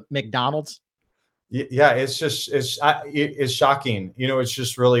compares to McDonald's? Yeah, it's shocking. It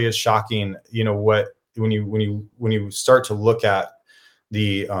just really is shocking. When you start to look at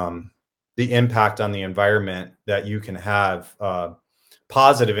the impact on the environment that you can have,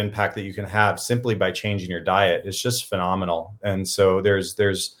 positive impact that you can have simply by changing your diet, it's just phenomenal. And so there's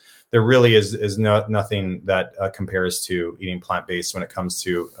there really is nothing that compares to eating plant-based when it comes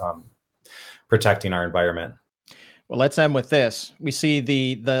to protecting our environment. Well, let's end with this. We see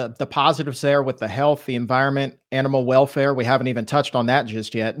the positives there with the health, the environment, animal welfare. We haven't even touched on that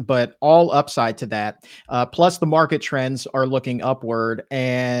just yet, but all upside to that. Plus the market trends are looking upward.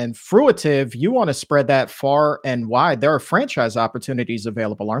 And Fruitive, you want to spread that far and wide. There are franchise opportunities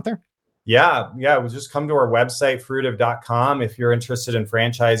available, aren't there? Yeah. We'll just come to our website, fruitive.com. If you're interested in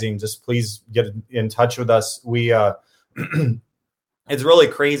franchising, just please get in touch with us. We it's really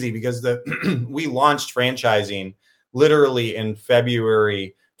crazy because we launched franchising literally in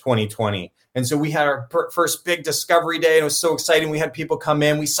February 2020. And so we had our first big discovery day, and it was so exciting. We had people come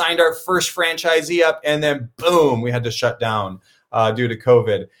in, we signed our first franchisee up, and then boom, we had to shut down due to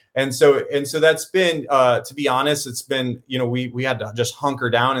COVID. And so that's been, to be honest, it's been, we had to just hunker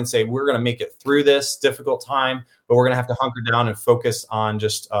down and say, we're going to make it through this difficult time, but we're going to have to hunker down and focus on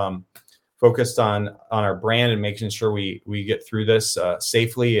just focused on our brand and making sure we get through this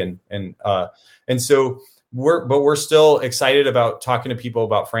safely. And so we're still excited about talking to people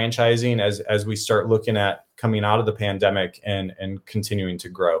about franchising as we start looking at coming out of the pandemic and continuing to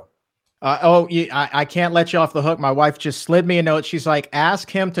grow. I can't let you off the hook. My wife just slid me a note. She's like, ask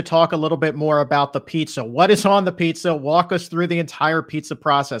him to talk a little bit more about the pizza. What is on the pizza? Walk us through the entire pizza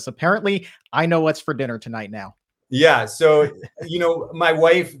process. Apparently, I know what's for dinner tonight now. Yeah. So, my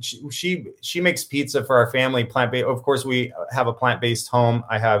wife, she makes pizza for our family, plant-based. Of course, we have a plant-based home.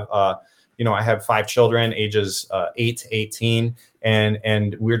 I have, I have 5 children, ages 8 to 18,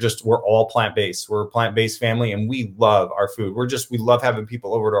 and we're all plant-based. We're a plant-based family, and we love our food. We love having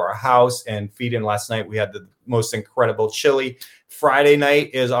people over to our house and feeding. Last night we had the most incredible chili. Friday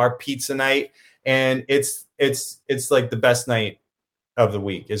night is our pizza night, and it's like the best night of the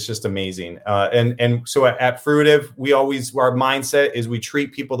week. It's just amazing. And so at Fruitive, our mindset is we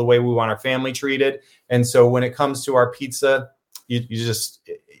treat people the way we want our family treated. And so when it comes to our pizza,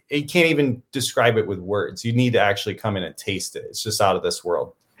 you can't even describe it with words. You need to actually come in and taste it. It's just out of this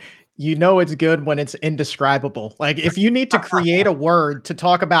world. It's good when it's indescribable. Like if you need to create a word to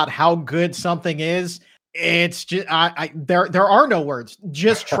talk about how good something is, it's just, there are no words.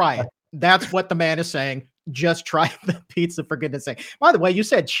 Just try it. That's what the man is saying. Just try the pizza, for goodness sake. By the way, you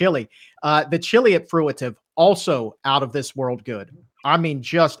said chili. The chili at Fruitive, also out of this world good. I mean,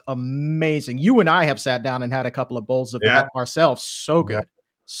 just amazing. You and I have sat down and had a couple of bowls of that ourselves. So good.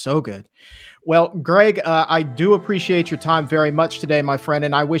 So good. Well, Greg, I do appreciate your time very much today, my friend,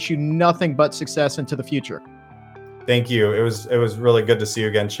 and I wish you nothing but success into the future. Thank you. It was really good to see you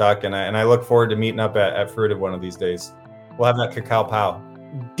again, Chuck, and I look forward to meeting up at Fruitive one of these days. We'll have that cacao pow.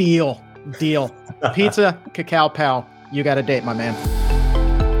 Deal. Pizza, cacao pow. You got a date, my man.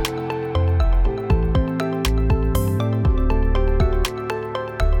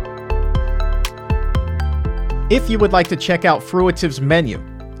 If you would like to check out Fruitive's menu,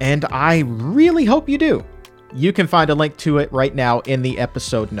 and I really hope you do, you can find a link to it right now in the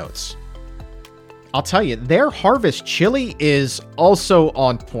episode notes. I'll tell you, their harvest chili is also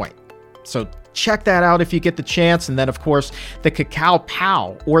on point. So check that out if you get the chance. And then, of course, the cacao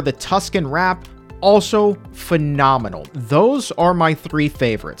pow or the Tuscan wrap, also phenomenal. Those are my 3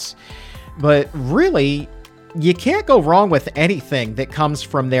 favorites. But really, you can't go wrong with anything that comes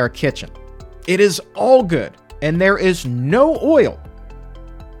from their kitchen. It is all good, and there is no oil.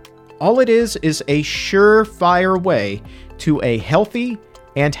 All it is a surefire way to a healthy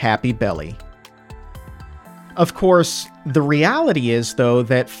and happy belly. Of course, the reality is, though,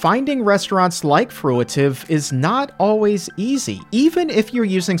 that finding restaurants like Fruitive is not always easy, even if you're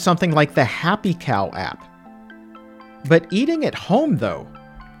using something like the Happy Cow app. But eating at home, though,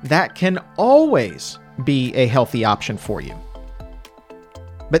 that can always be a healthy option for you.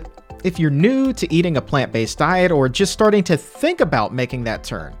 But if you're new to eating a plant-based diet or just starting to think about making that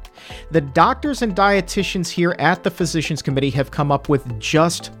turn, the doctors and dietitians here at the Physicians Committee have come up with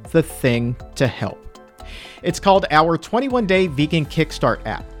just the thing to help. It's called our 21-Day Vegan Kickstart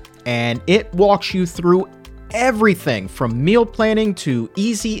app, and it walks you through everything from meal planning to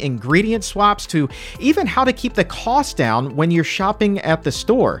easy ingredient swaps to even how to keep the cost down when you're shopping at the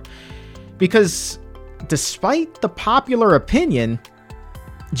store. Because despite the popular opinion,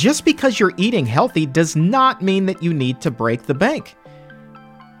 just because you're eating healthy does not mean that you need to break the bank.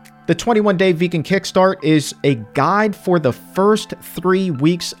 The 21-Day Vegan Kickstart is a guide for the first 3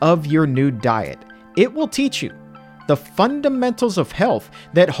 weeks of your new diet. It will teach you the fundamentals of health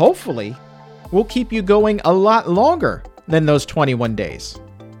that hopefully will keep you going a lot longer than those 21 days.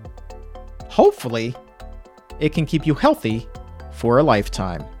 Hopefully, it can keep you healthy for a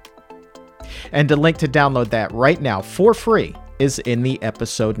lifetime. And the link to download that right now for free is in the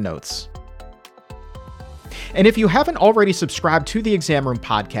episode notes. And if you haven't already subscribed to the Exam Room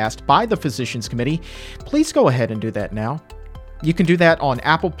Podcast by the Physicians Committee, please go ahead and do that now. You can do that on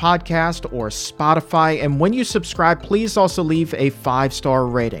Apple Podcast or Spotify, and when you subscribe, please also leave a 5-star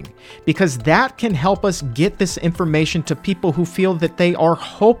rating, because that can help us get this information to people who feel that they are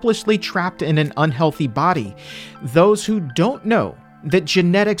hopelessly trapped in an unhealthy body, those who don't know that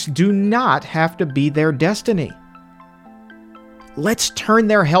genetics do not have to be their destiny. Let's turn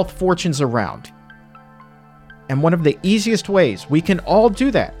their health fortunes around. And one of the easiest ways we can all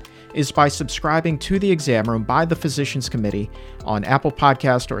do that is by subscribing to the Exam Room by the Physicians Committee on Apple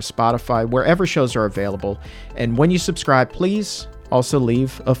Podcast or Spotify, wherever shows are available. And when you subscribe, please also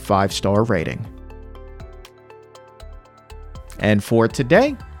leave a 5-star rating. And for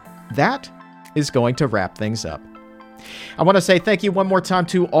today, that is going to wrap things up. I want to say thank you one more time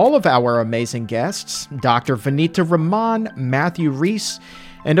to all of our amazing guests, Dr. Vanita Rahman, Matthew Reese,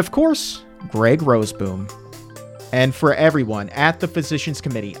 and of course, Greg Roseboom. And for everyone at the Physicians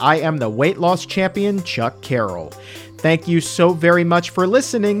Committee, I am the weight loss champion, Chuck Carroll. Thank you so very much for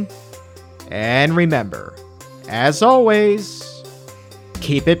listening. And remember, as always,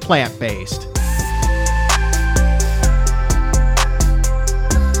 keep it plant-based.